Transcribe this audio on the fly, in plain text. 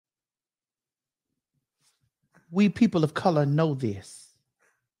we people of color know this,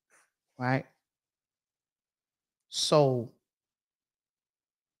 right? So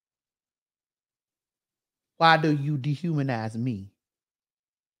why do you dehumanize me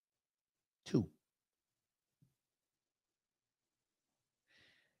too?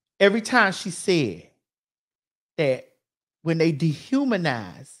 Every time she said that when they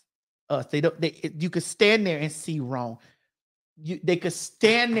dehumanize us, they don't. You could stand there and see wrong. They could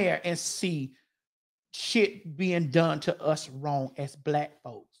stand there and see shit being done to us wrong as black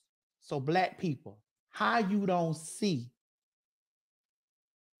folks. So black people, how you don't see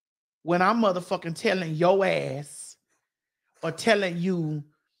when I'm motherfucking telling your ass or telling you,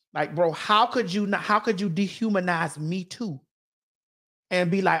 like, bro, how could you not? How could you dehumanize me too? And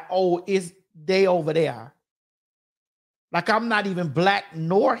be like, oh, it's they over there. Like I'm not even black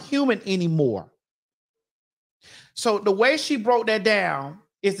nor human anymore. So the way she broke that down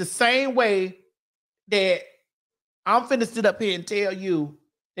is the same way that I'm finna sit up here and tell you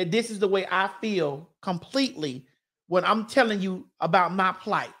that this is the way I feel completely when I'm telling you about my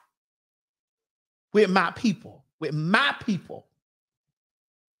plight with my people, with my people.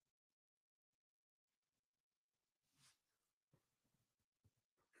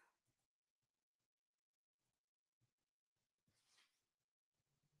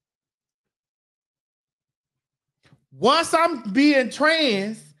 Once I'm being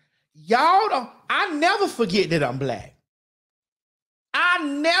trans, y'all don't, I never forget that I'm black. I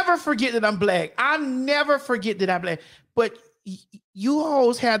never forget that I'm black. I never forget that I'm black. But you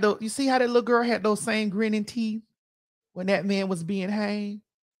always had you see how that little girl had those same grinning teeth when that man was being hanged?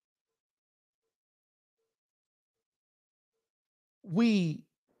 We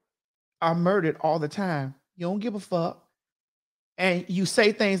are murdered all the time. You don't give a fuck. And you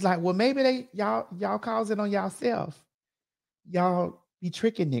say things like, well, maybe y'all cause it on y'allself. Y'all be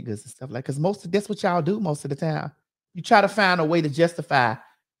tricking niggas and stuff like, because that's what y'all do most of the time. You try to find a way to justify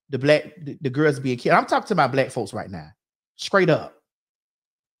the girls being killed. I'm talking to my black folks right now, straight up.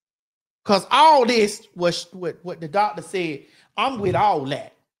 Because all this was what the doctor said. I'm with all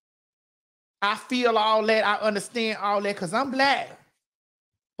that. I feel all that. I understand all that because I'm black.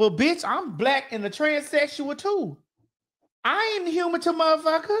 But bitch, I'm black and a transsexual too. I ain't human to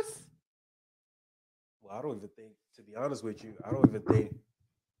motherfuckers. Well, I don't even think, to be honest with you, I don't even think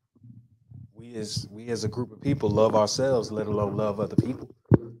we as a group of people love ourselves, let alone love other people.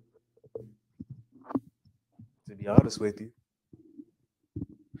 To be honest with you.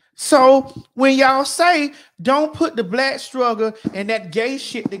 So when y'all say don't put the black struggle and that gay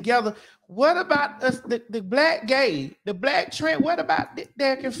shit together, what about us, the black gay, the black trans? What about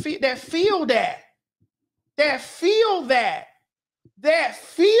that can feel that feel that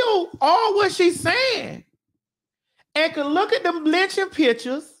feel all what she's saying, and can look at them lynching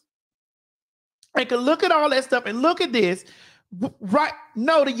pictures, and can look at all that stuff, and look at this, right?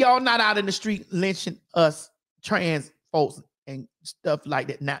 Know that y'all not out in the street lynching us trans folks and stuff like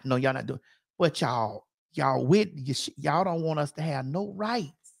that. Not no, y'all not doing. But y'all with y'all don't want us to have no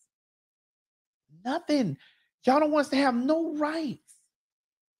rights. Nothing. Y'all don't want us to have no rights.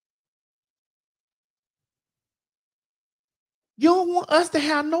 You don't want us to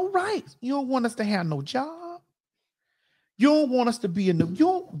have no rights. You don't want us to have no job. You don't want us to be in the.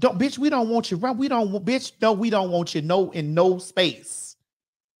 You don't bitch. We don't want you right. We don't want bitch. No, we don't want you in no space.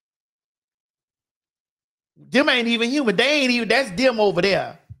 Them ain't even human. They ain't even. That's them over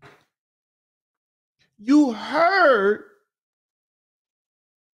there. You heard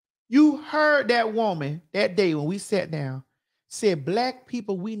that woman that day when we sat down said, black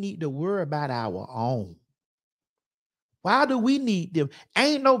people, we need to worry about our own. Why do we need them?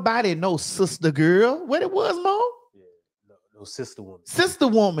 Ain't nobody no sister girl. What it was, Mo? Yeah, no sister woman. Sister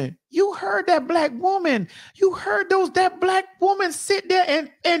woman. You heard that black woman. You heard that black woman sit there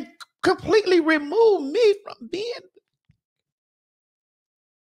and completely remove me from being.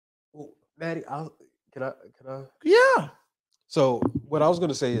 Well, Maddie, can I? Yeah. So what I was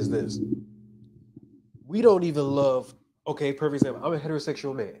gonna say is this: we don't even love. Okay, perfect example. I'm a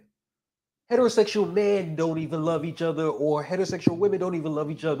heterosexual man. Heterosexual men don't even love each other, or heterosexual women don't even love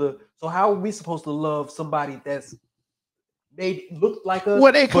each other. So how are we supposed to love somebody that's they look like us,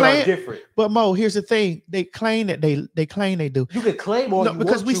 well, they claim, but are different? But Mo, here's the thing: they claim that they claim they do. You can claim all you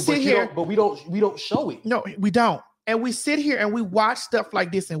because want we to, sit but here, but we don't show it. No, we don't. And we sit here and we watch stuff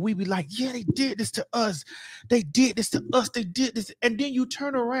like this, and we be like, "Yeah, they did this to us. They did this to us. They did this." And then you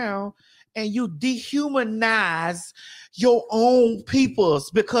turn around and you dehumanize your own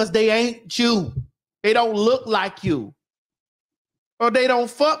peoples because they ain't you. They don't look like you, or they don't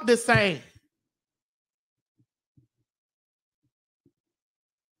fuck the same.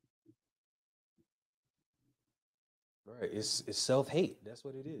 Right. It's self-hate. That's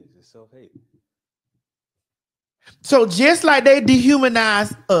what it is. It's self-hate. So just like they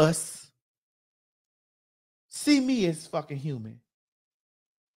dehumanize us, see me as fucking human.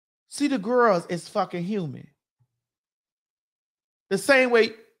 See the girls as fucking human. The same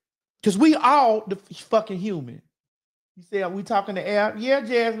way, because we all the fucking human. You say, are we talking to air? Yeah,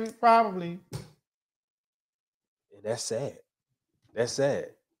 Jasmine, probably. And that's sad. That's sad.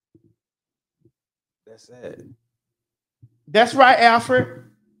 That's sad. That's right, Alfred.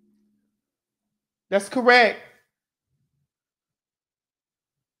 That's correct.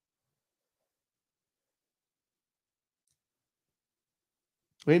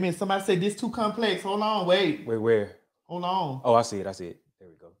 Wait a minute. Somebody said this too complex. Hold on. Wait. Wait, where? Hold on. Oh, I see it. I see it. There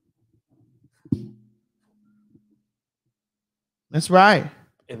we go. That's right.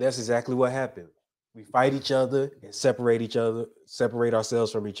 And that's exactly what happened. We fight each other and separate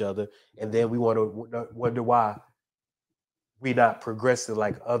ourselves from each other. And then we want to wonder why we're not progressing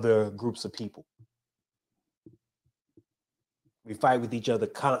like other groups of people. We fight with each other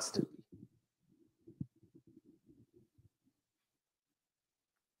constantly.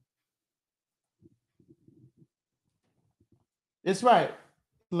 It's right.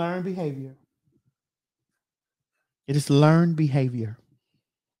 Learned behavior. It is learned behavior.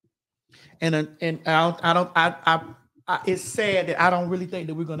 And it's sad that I don't really think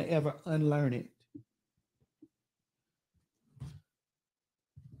that we're going to ever unlearn it.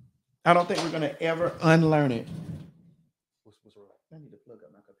 I don't think we're going to ever unlearn it. What's wrong? I need to plug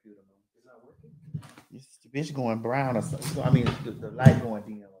up my computer. It's not working. The bitch going brown or something. I mean, the light going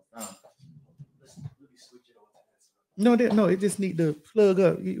dim or something. Let me switch it on. No, it just need to plug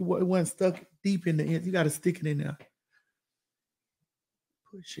up. It wasn't stuck deep in the end. You got to stick it in there.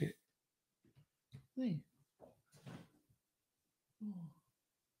 Push it. Man.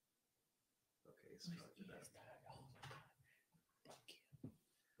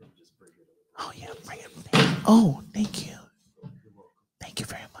 Oh yeah, bring it. Oh, thank you. Thank you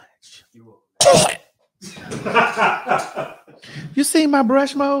very much. You see my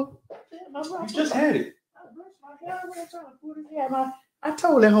brush mode? You just had it. I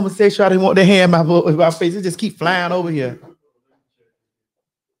told that homosexual I didn't want the hair in my face. It just keep flying over here.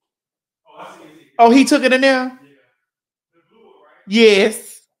 Oh, he took it in there?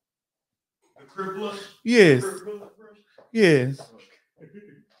 Yes. Yes. Yes.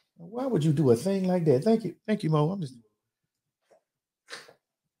 Why would you do a thing like that? Thank you. Thank you, Mo. I'm just...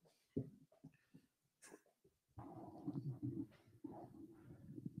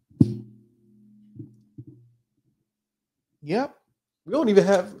 Yep. We don't even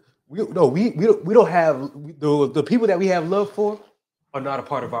have we don't have the people that we have love for are not a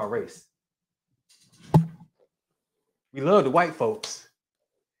part of our race. We love the white folks.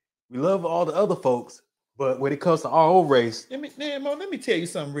 We love all the other folks, but when it comes to our own race, Let me tell you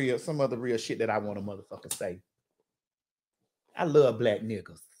some other real shit that I want to motherfucker say. I love black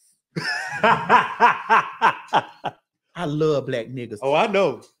niggas. I love black niggas. Oh, I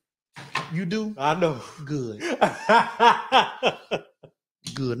know. You do? I know. Good.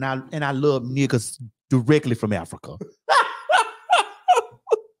 Good. And I love niggas directly from Africa.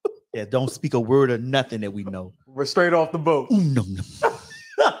 Yeah, don't speak a word or nothing that we know. We're straight off the boat. No.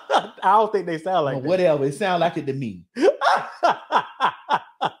 I don't think they sound like that. Whatever. It sounds like it to me.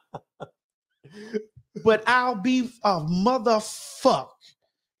 But I'll be a motherfucker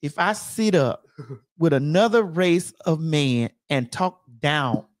if I sit up with another race of men and talk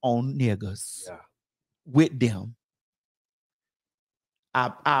down on niggas with them.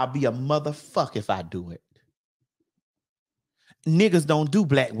 I'll be a motherfucker if I do it. Niggas don't do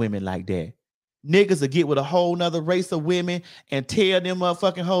black women like that. Niggas will get with a whole nother race of women and tell them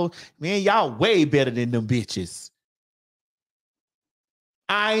motherfucking hoes, man, y'all way better than them bitches.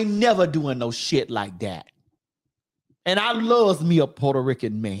 I ain't never doing no shit like that. And I loves me a Puerto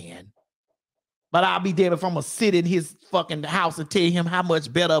Rican man. But I'll be damned if I'm gonna sit in his fucking house and tell him how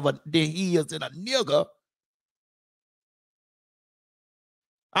much better than he is than a nigga.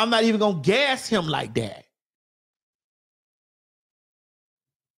 I'm not even gonna gas him like that.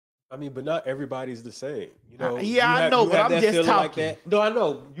 I mean, but not everybody's the same. You know. I know, but I'm just talking. Like that. No, I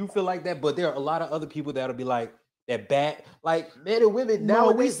know you feel like that, but there are a lot of other people that'll be like that bad. Like men and women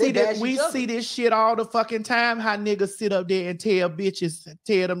now. We see this shit all the fucking time. How niggas sit up there and tell bitches,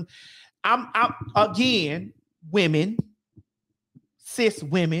 tell them. I'm again, women, cis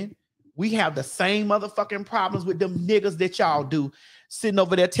women. We have the same motherfucking problems with them niggas that y'all do. Sitting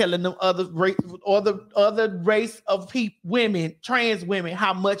over there telling them other race of people, women, trans women,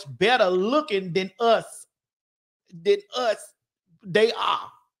 how much better looking than us they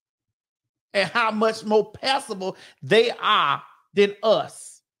are. and how much more passable they are than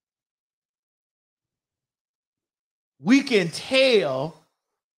us. We can tell.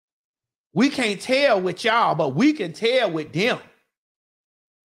 We can't tell with y'all, but we can tell with them.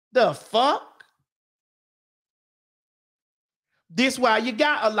 The fuck? This why you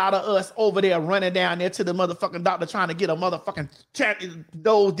got a lot of us over there running down there to the motherfucking doctor trying to get a motherfucking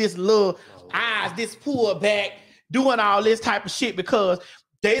this little eyes, this pull back, doing all this type of shit because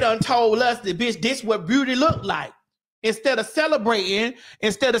they done told us that, bitch, this what beauty look like. Instead of celebrating,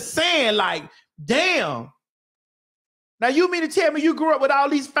 instead of saying like, damn. Now you mean to tell me you grew up with all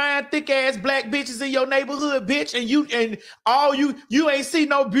these fine, thick ass black bitches in your neighborhood, bitch, and you ain't see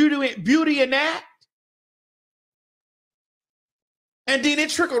no beauty in that? And then it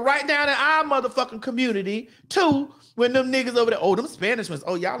trickled right down in our motherfucking community too. When them niggas over there, oh, them Spanish ones,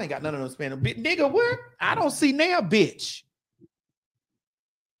 oh, y'all ain't got none of them Spanish. Nigga, what? I don't see now, bitch.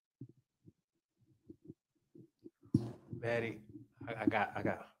 Maddie, I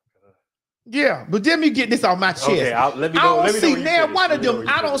got. Yeah, but let me get this on my chest. Okay, let me know. I don't see now one of them.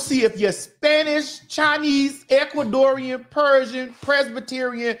 I don't see if you're Spanish, Chinese, Ecuadorian, Persian,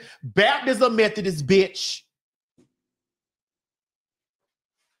 Presbyterian, Baptist, or Methodist, bitch.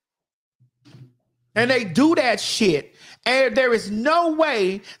 And they do that shit. And there is no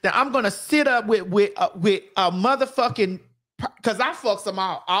way that I'm gonna sit up with a motherfucking, because I fuck them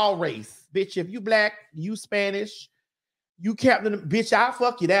all race, bitch. If you black, you Spanish, you Captain, bitch, I'll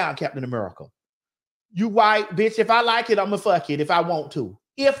fuck you down, Captain America. You white, bitch, if I like it, I'm gonna fuck it if I want to.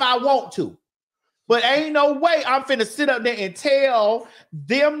 If I want to. But ain't no way I'm finna sit up there and tell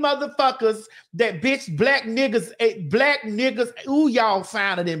them motherfuckers that bitch black niggas, ooh, y'all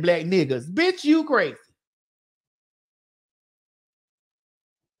finer than black niggas. Bitch, you crazy.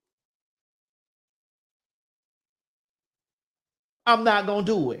 I'm not gonna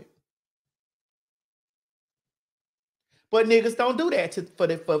do it. But niggas don't do that for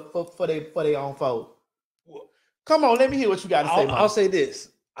their own folk. Come on, let me hear what you got to say. I'll say this.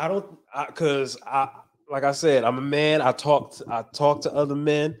 Like I said, I'm a man. I talk to other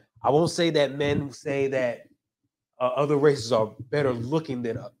men. I won't say that men say that other races are better looking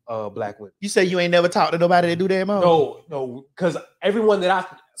than black women. You say you ain't never talked to nobody that do that, Mo? No, because everyone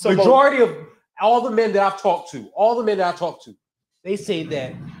that majority of all the men that I've talked to, they say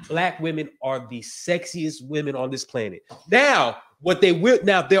that black women are the sexiest women on this planet. Now, I'm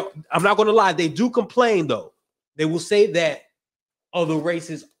not going to lie, they do complain though. They will say that other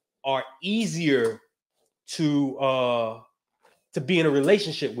races are easier to be in a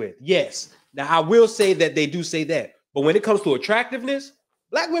relationship with. Yes. Now, I will say that they do say that. But when it comes to attractiveness,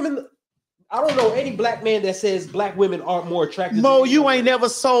 black women, I don't know any black man that says black women aren't more attractive. Mo, you ain't never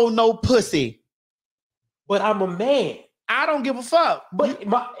sold no pussy. But I'm a man. I don't give a fuck. But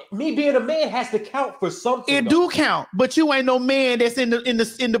me being a man has to count for something. It do count, but you ain't no man that's in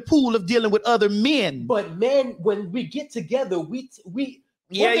the pool of dealing with other men. But men, when we get together, one thing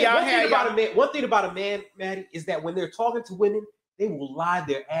about a man, Maddie, is that when they're talking to women, they will lie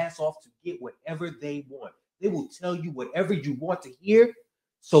their ass off to get whatever they want. They will tell you whatever you want to hear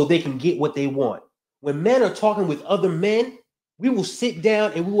so they can get what they want. When men are talking with other men, we will sit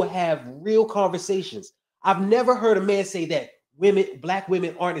down and we will have real conversations. I've never heard a man say that black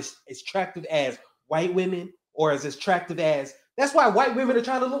women aren't as attractive as white women or as attractive as. That's why white women are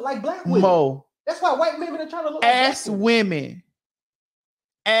trying to look like black women. Mo, that's why white women are trying to look like black women.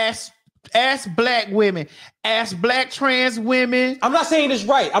 Ask black women. Ask black trans women. I'm not saying it's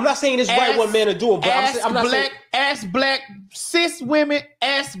right. I'm not saying it's right what men are doing. But I'm not saying. Ask black cis women.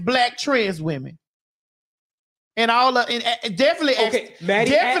 Ask black trans women. And all of and definitely, okay,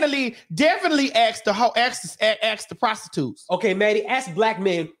 Maddie, definitely ask the prostitutes. Okay, Maddie, ask black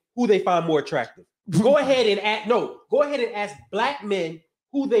men who they find more attractive. Go ahead and ask black men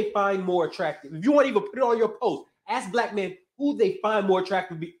who they find more attractive. If you want to even put it on your post, ask black men who they find more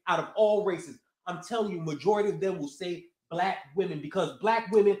attractive out of all races. I'm telling you, majority of them will say black women because black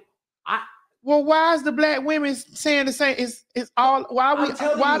women. Well, why is the black women saying the same? It's all why the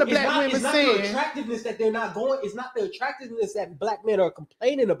black women saying the attractiveness that they're not going. It's not the attractiveness that black men are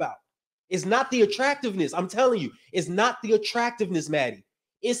complaining about. It's not the attractiveness. I'm telling you, it's not the attractiveness, Maddie.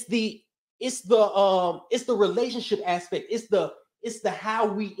 It's the relationship aspect. It's the how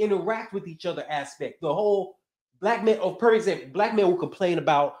we interact with each other aspect. The whole black men. Oh, for example, black men will complain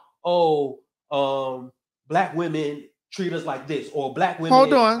about black women treat us like this, or black women.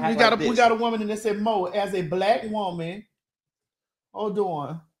 Hold on, we got a woman in that said, Mo, as a black woman. Hold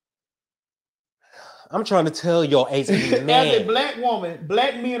on. I'm trying to tell y'all, as a man. As a black woman,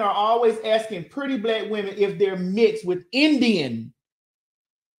 black men are always asking pretty black women if they're mixed with Indian.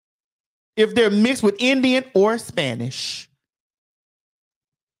 if they're mixed with Indian or Spanish.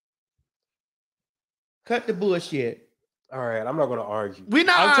 Cut the bullshit. All right, I'm not going to argue. We're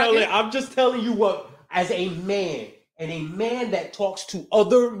not I'm just telling you what, as a man, and a man that talks to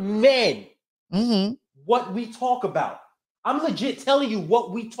other men, what we talk about. I'm legit telling you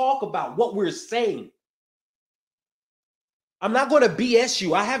what we talk about, what we're saying. I'm not going to BS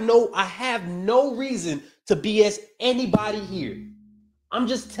you. I have no reason to BS anybody here. I'm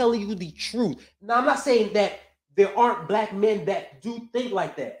just telling you the truth. Now, I'm not saying that there aren't black men that do think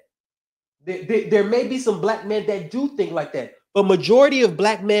like that. There may be some black men that do think like that, but majority of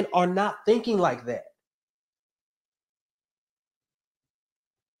black men are not thinking like that.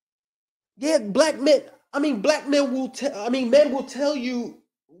 Yeah, black men will men will tell you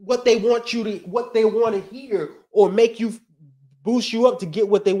what they want to hear, or make you boost you up to get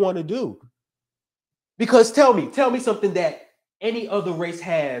what they want to do. Because tell me something that any other race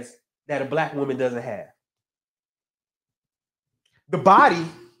has that a black woman doesn't have. The body.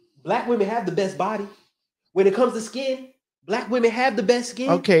 Black women have the best body. When it comes to skin, black women have the best skin.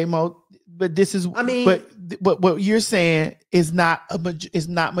 Okay, Mo, but this is but what you're saying is not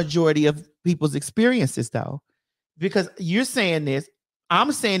majority of people's experiences though. Because you're saying this,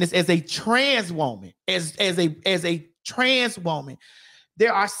 I'm saying this as a trans woman, as a trans woman.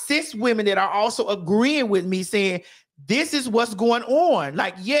 There are cis women that are also agreeing with me saying this is what's going on.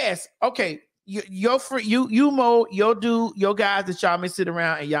 Like, yes, okay. You Mo, your guys that y'all may sit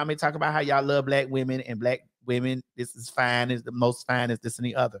around and y'all may talk about how y'all love black women and black women. This is fine, is the most fine, is this and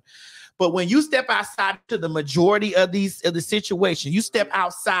the other. But when you step outside to the majority of the situation, you step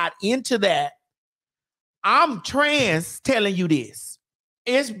outside into that. I'm trans telling you this.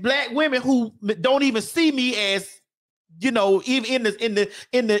 It's black women who don't even see me as, even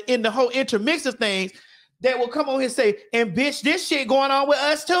in the whole intermix of things that will come on here and say, and bitch, this shit going on with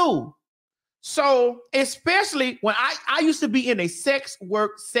us too. So especially when I used to be in a sex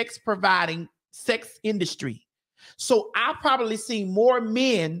providing sex industry. So I probably see more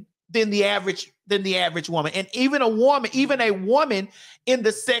men than the average woman. And even a woman in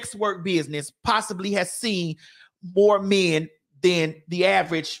the sex work business possibly has seen more men than the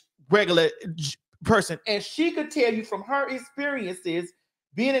average regular person. And she could tell you from her experiences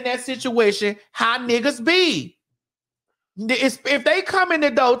being in that situation how niggas be. If they come in the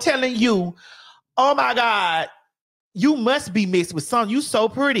door telling you, oh my God, you must be mixed with some, you so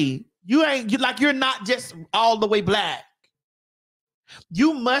pretty. You're not just all the way black.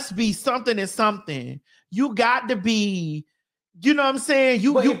 You must be something and something. You got to be, you know what I'm saying?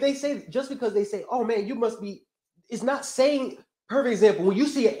 If they say, just because they say, oh man, you must be, it's not saying, perfect example, when you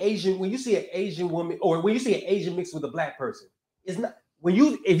see an Asian woman, or when you see an Asian mixed with a black person, it's not,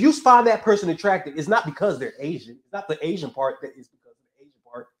 if you find that person attractive, it's not because they're Asian. It's not the Asian part that is because of the Asian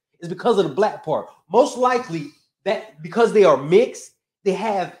part. It's because of the black part. Most likely that because they are mixed, they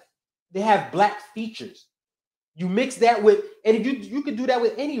have black features. You mix that with, and if you can do that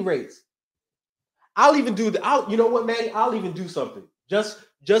with any race. I'll even do you know what, Maddie? I'll even do something just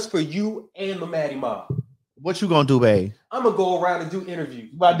for you and the Maddie Mob. What you gonna do, babe? I'm gonna go around and do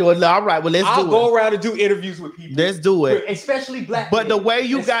interviews. All right, well, I'll go around and do interviews with people. Let's do it, especially black. But the way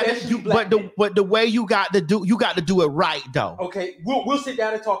you got the way you got to do it right, though. Okay, we'll sit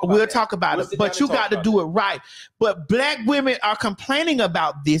down and talk. We'll talk about it, but you got to do it right. But black women are complaining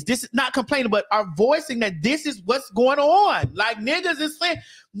about this. This is not complaining, but are voicing that this is what's going on. Like niggas is saying,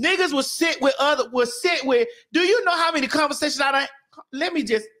 niggas will sit with. Do you know how many conversations I done? Let me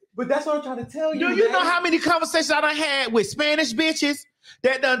just. But that's what I'm trying to tell you. Do you know how many conversations I done had with Spanish bitches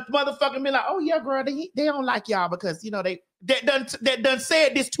that done motherfucking be like, oh yeah, girl, they don't like y'all because that done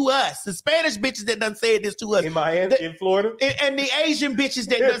said this to us. The Spanish bitches that done said this to us in Miami, in Florida, and the Asian bitches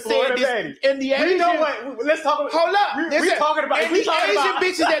that done said this. And the Asian, you know what? Let's talk about. Hold up, we're talking about. And the Asian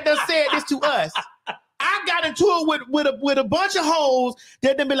bitches that done said this to us. I got into it with a bunch of hoes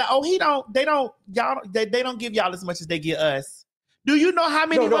that done be like, oh, they don't give y'all as much as they give us. Do you know how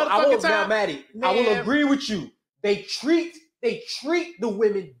many motherfucking times? Maddie, I will agree with you. They treat the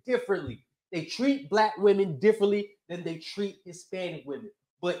women differently. They treat black women differently than they treat Hispanic women.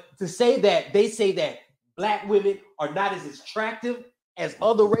 But they say that black women are not as attractive as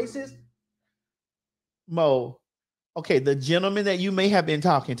other races. Mo, okay, the gentleman that you may have been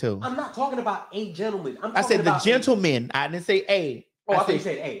talking to. I'm not talking about a gentleman. I said the gentleman. I didn't say a. Oh, I thought you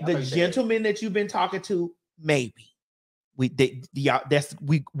said a. The gentleman that you've been talking to, maybe. We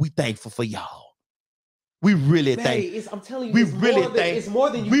thankful for y'all. We really thank. I'm telling you, it's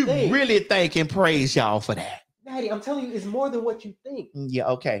more than you think. We really thank and praise y'all for that. Maddie, I'm telling you, it's more than what you think. Yeah,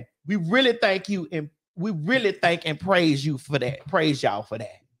 okay. We really thank you and we really thank and praise you for that. Praise y'all for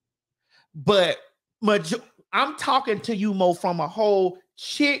that. But I'm talking to you more from a whole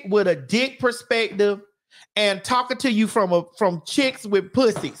chick with a dick perspective, and talking to you from chicks with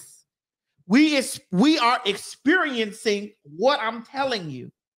pussies. We are experiencing what I'm telling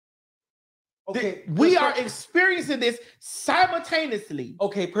you. Okay, we are experiencing this simultaneously.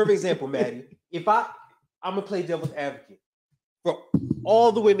 Okay, perfect example, Maddie. If I'm gonna play devil's advocate for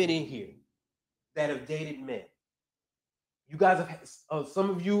all the women in here that have dated men. You guys have some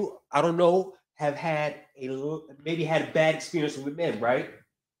of you, I don't know, have had maybe had a bad experience with men, right?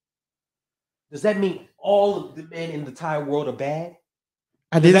 Does that mean all of the men in the entire world are bad?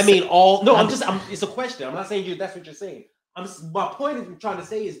 Does that mean all? No, it's a question. I'm not saying that's what you're saying. My point is, I'm trying to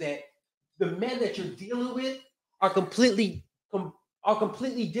say is that the men that you're dealing with are completely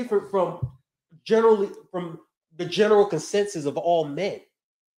different from the general consensus of all men.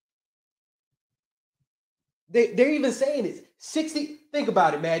 They're even saying it. 60. Think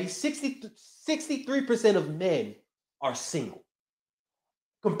about it, Maddie. 63% of men are single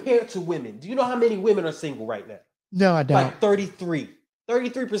compared to women. Do you know how many women are single right now? No, I don't. Like 33.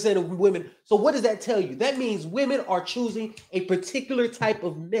 33% of women. So what does that tell you? That means women are choosing a particular type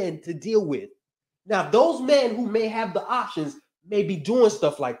of men to deal with. Now, those men who may have the options may be doing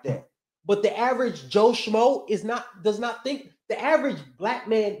stuff like that. But the average Joe Schmo does not think. The average black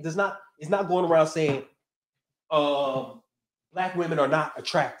man is not going around saying black women are not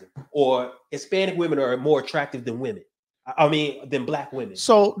attractive, or Hispanic women are more attractive than women. Than black women.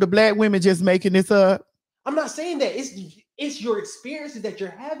 So the black women just making this up? I'm not saying that. It's your experiences that you're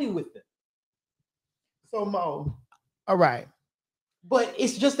having with them. So Mo, all right. But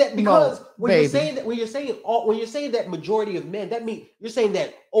it's just that because when you're saying that majority of men, that means you're saying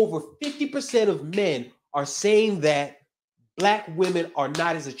that over 50% of men are saying that black women are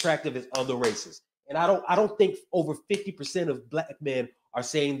not as attractive as other races. And I don't think over 50% of black men are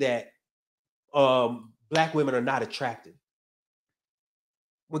saying that black women are not attractive.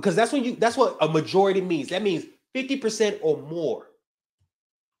 Because that's what a majority means. That means 50% or more.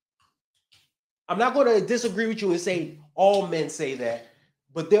 I'm not going to disagree with you and say all men say that,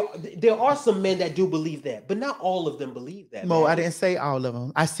 but there are some men that do believe that, but not all of them believe that. Mo, I didn't say all of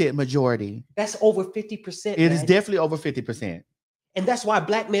them. I said majority. That's over 50%. It is definitely over 50%. And that's why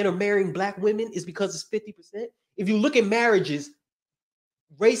black men are marrying black women, is because it's 50%. If you look at marriages,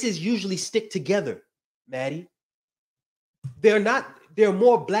 races usually stick together, Maddie. There are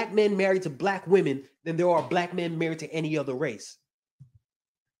more black men married to black women than there are black men married to any other race.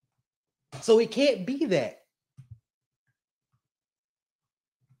 So it can't be that.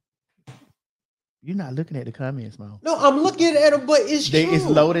 You're not looking at the comments, Mo. No, I'm looking at them, but it's true. It's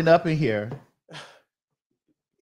loading up in here.